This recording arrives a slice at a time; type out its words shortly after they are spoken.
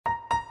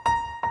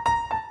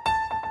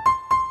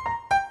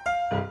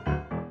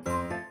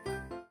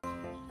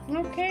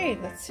Okay,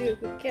 let's see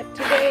what we get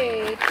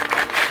today.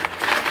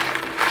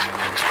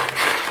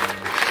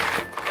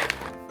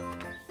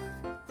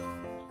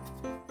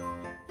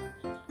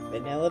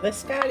 Vanilla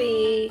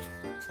biscotti.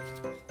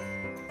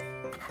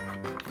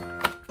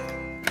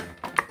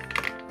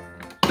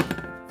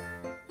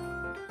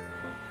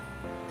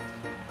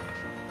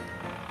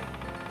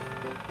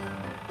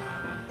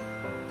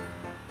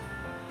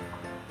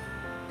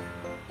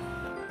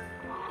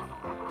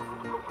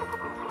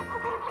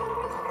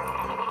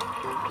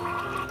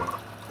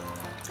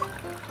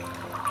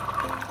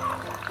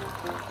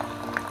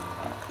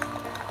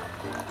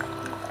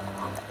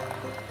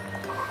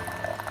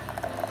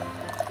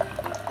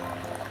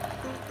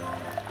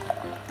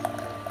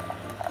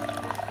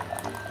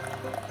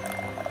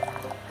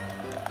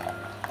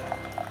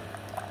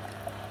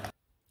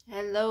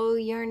 Hello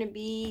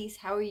Yarnabees,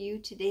 how are you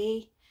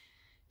today?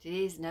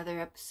 Today's another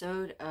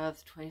episode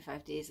of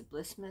 25 Days of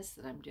Blissmas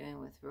that I'm doing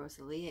with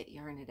Rosalie at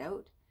Yarn It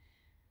Out.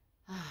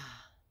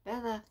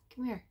 Bella,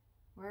 come here.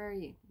 Where are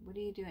you? What are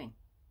you doing?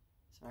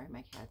 Sorry,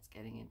 my cat's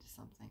getting into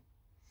something.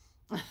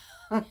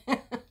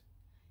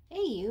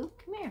 Hey you,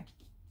 come here.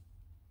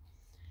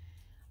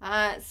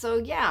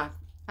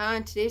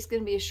 Today's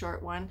going to be a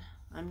short one.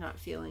 I'm not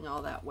feeling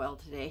all that well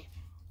today.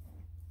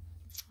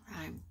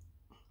 I'm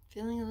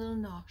feeling a little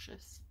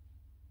nauseous.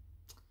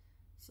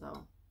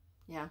 So,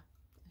 yeah,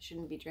 I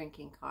shouldn't be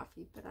drinking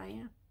coffee, but I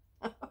am.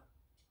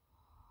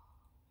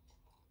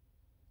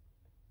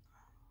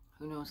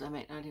 Who knows, I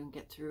might not even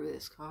get through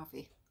this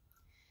coffee.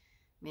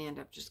 May end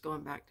up just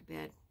going back to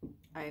bed.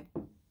 I've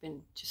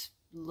been just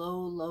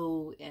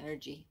low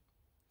energy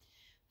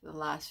for the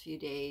last few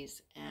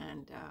days,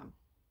 and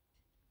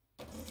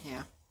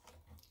yeah.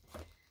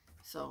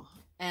 So,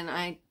 and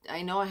I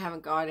know I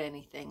haven't got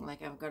anything,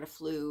 like I've got a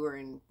flu or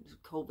in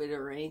COVID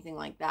or anything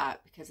like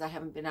that, because I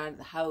haven't been out of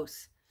the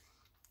house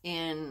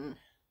in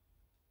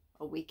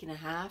a week and a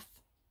half,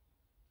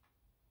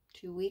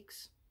 2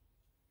 weeks,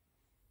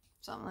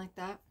 something like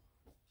that.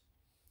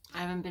 I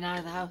haven't been out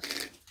of the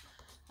house.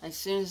 As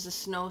soon as the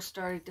snow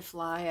started to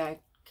fly, I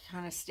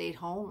kind of stayed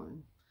home.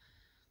 And,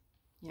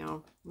 you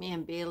know, me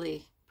and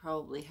Bailey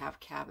probably have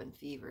cabin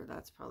fever.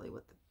 That's probably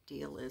what the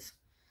deal is.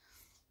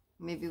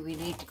 Maybe we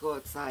need to go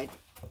outside,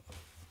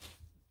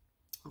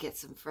 get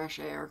some fresh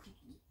air,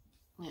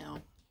 you know.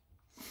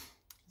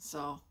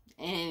 So,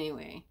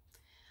 anyway.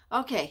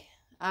 Okay,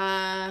 what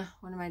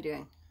am I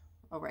doing?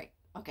 Oh, right.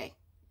 Okay,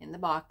 in the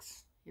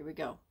box. Here we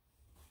go.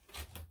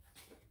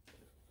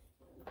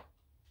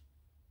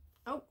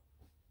 Oh,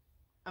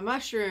 a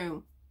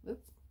mushroom.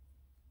 Oops.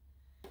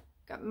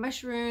 Got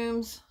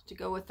mushrooms to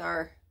go with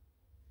our...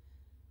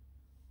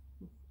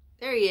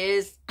 There he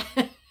is.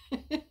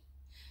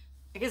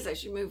 I guess I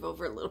should move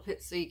over a little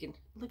bit so you can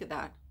look at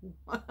that.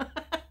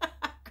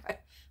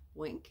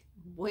 Wink,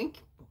 wink,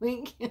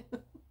 wink.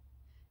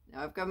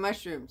 Now I've got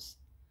mushrooms.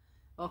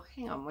 Oh,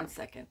 hang on one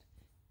second.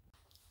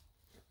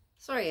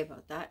 Sorry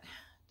about that.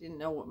 Didn't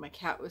know what my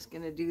cat was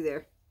going to do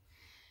there.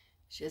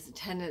 She has a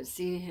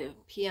tendency to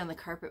pee on the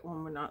carpet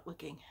when we're not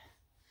looking.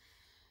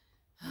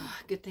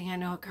 Good thing I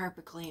know a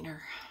carpet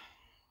cleaner.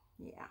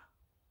 Yeah.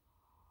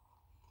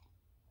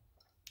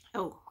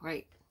 Oh,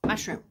 right.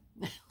 Mushroom.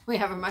 We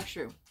have a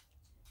mushroom.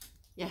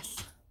 Yes.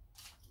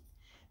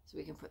 So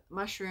we can put the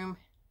mushroom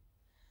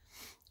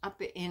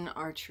up in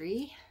our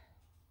tree.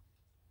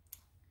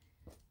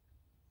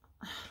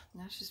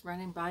 Now she's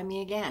running by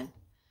me again.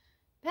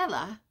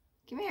 Bella,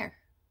 come here.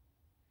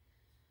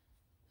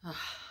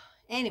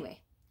 Anyway.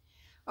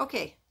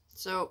 Okay,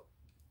 so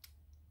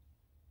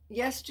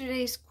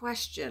yesterday's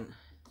question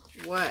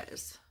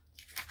was...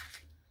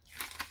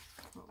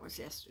 What was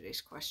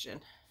yesterday's question?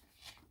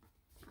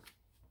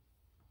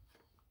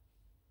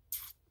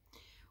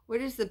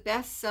 What is the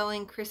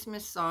best-selling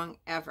Christmas song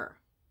ever?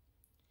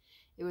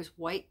 It was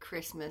White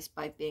Christmas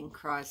by Bing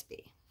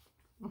Crosby.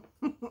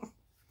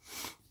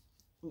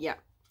 Yeah.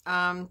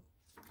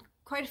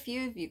 Quite a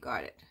few of you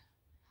got it.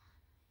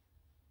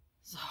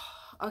 So,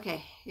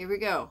 okay, here we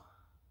go.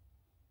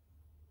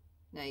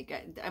 Now you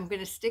got... I'm going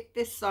to stick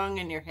this song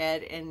in your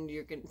head, and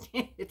you're going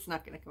to... It's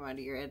not going to come out of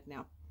your head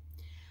now.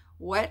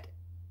 What...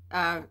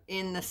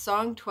 in the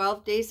song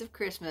 12 Days of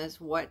Christmas,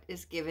 what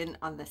is given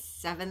on the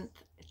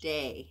 7th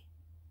day?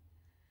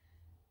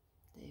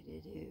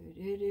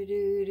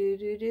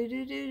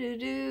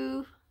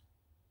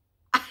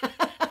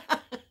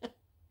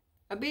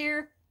 A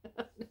beer.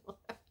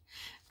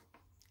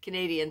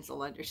 Canadians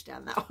will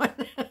understand that one.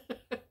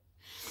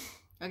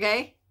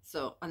 Okay,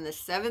 so on the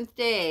 7th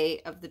day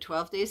of the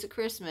 12 days of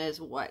Christmas,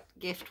 what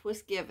gift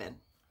was given?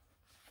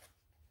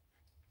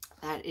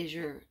 That is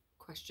your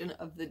question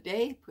of the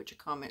day. Put your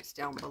comments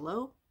down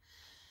below.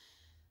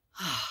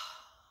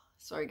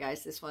 Sorry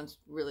guys, this one's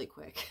really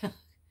quick.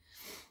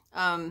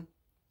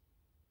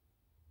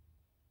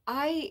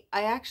 I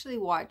actually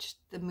watched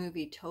the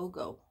movie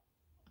Togo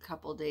a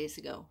couple days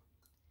ago.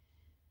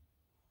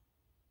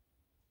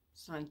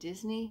 It's on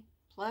Disney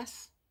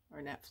Plus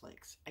or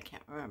Netflix. I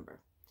can't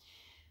remember.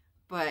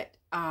 But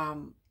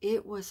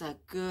it was a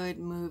good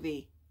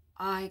movie.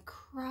 I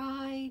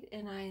cried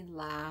and I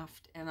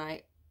laughed and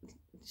I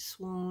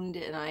swooned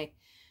and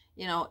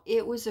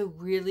it was a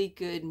really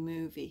good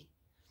movie.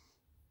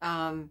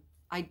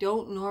 I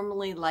don't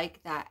normally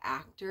like that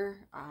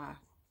actor.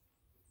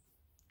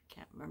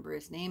 Can't remember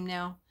his name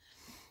now.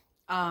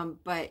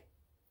 But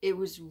it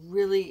was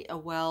really a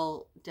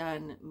well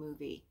done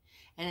movie,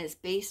 and it's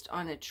based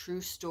on a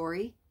true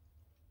story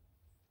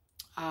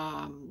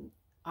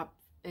up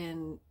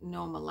in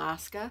Nome,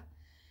 Alaska,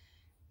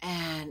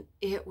 and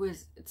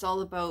it's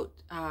all about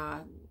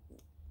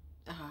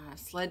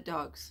sled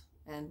dogs,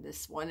 and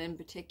this one in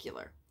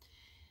particular,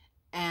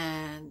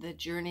 and the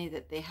journey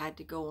that they had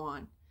to go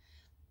on.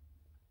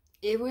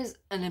 It was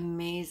an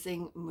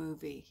amazing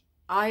movie.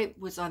 I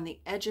was on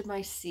the edge of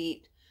my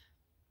seat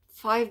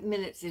 5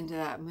 minutes into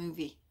that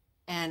movie,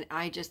 and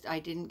I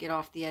didn't get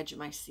off the edge of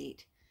my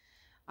seat.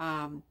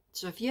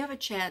 So if you have a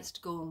chance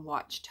to go and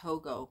watch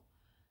Togo,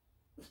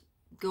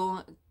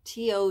 go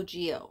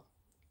T-O-G-O,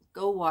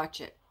 go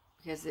watch it,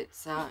 because it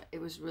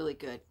was really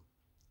good.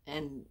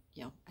 And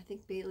I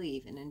think Bailey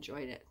even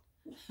enjoyed it.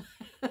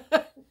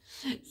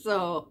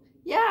 So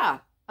yeah,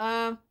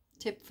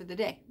 tip for the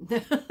day.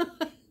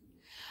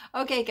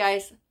 Okay,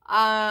 guys,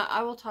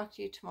 I will talk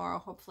to you tomorrow.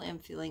 Hopefully I'm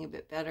feeling a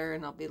bit better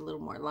and I'll be a little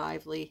more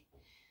lively.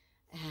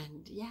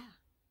 And yeah,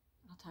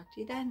 I'll talk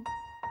to you then.